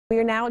We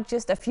are now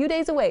just a few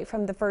days away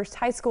from the first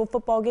high school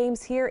football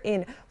games here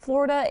in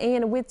Florida,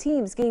 and with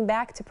teams getting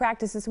back to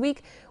practice this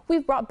week,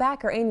 we've brought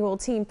back our annual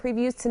team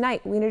previews.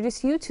 Tonight, we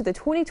introduce you to the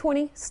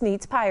 2020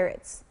 Sneads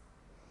Pirates.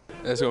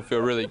 It's going to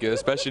feel really good,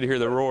 especially to hear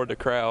the roar of the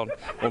crowd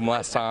from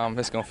last time.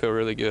 It's going to feel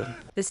really good.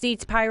 The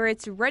Sneads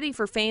Pirates ready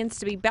for fans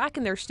to be back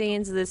in their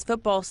stands this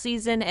football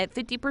season at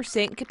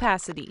 50%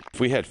 capacity.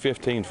 If we had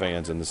 15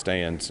 fans in the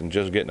stands and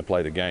just getting to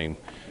play the game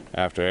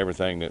after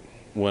everything that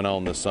went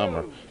on this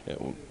summer,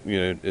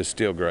 it's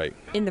still great.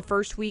 In the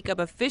first week of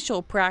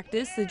official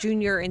practice, the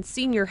junior and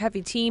senior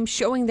heavy team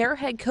showing their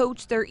head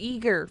coach they're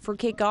eager for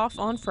kickoff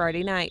on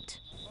Friday night.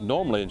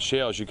 Normally in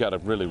shells, you got to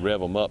really rev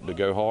them up to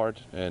go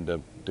hard and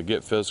to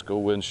get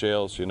physical, win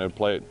shells,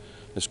 play it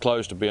as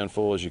close to being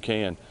full as you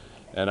can.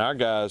 And our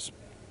guys,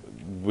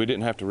 we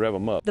didn't have to rev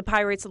them up. The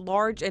Pirates'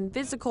 large and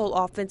physical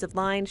offensive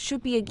line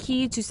should be a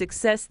key to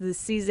success this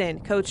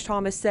season. Coach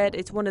Thomas said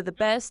it's one of the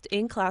best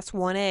in Class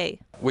 1A.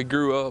 We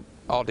grew up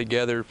all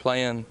together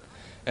playing,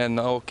 and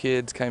the old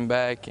kids came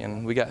back,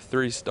 and we got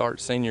 3 start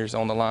seniors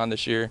on the line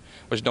this year,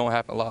 which don't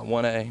happen a lot in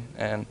 1A.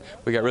 And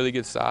we got really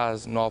good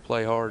size and all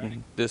play hard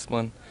and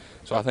discipline.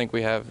 So I think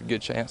we have a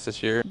good chance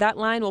this year. That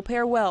line will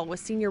pair well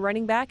with senior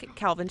running back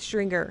Calvin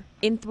Stringer.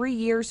 In 3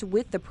 years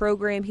with the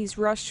program, he's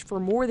rushed for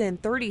more than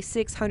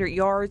 3,600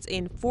 yards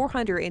in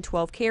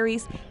 412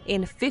 carries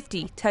and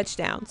 50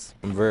 touchdowns.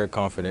 I'm very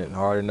confident. I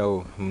already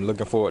know I'm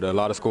looking forward to a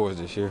lot of scores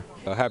this year.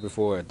 I'm happy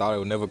for it. Thought it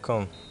would never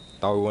come.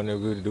 Thought we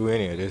wouldn't be able to do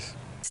any of this.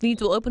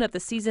 Sneads will open up the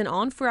season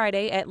on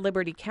Friday at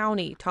Liberty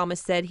County. Thomas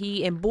said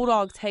he and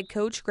Bulldogs head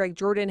coach Greg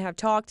Jordan have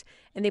talked,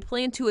 and they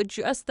plan to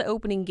adjust the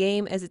opening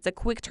game as it's a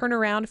quick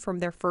turnaround from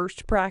their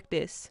first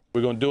practice.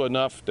 We're going to do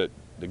enough to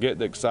get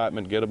the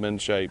excitement, get them in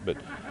shape, but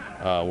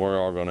we're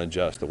all going to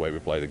adjust the way we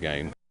play the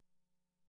game.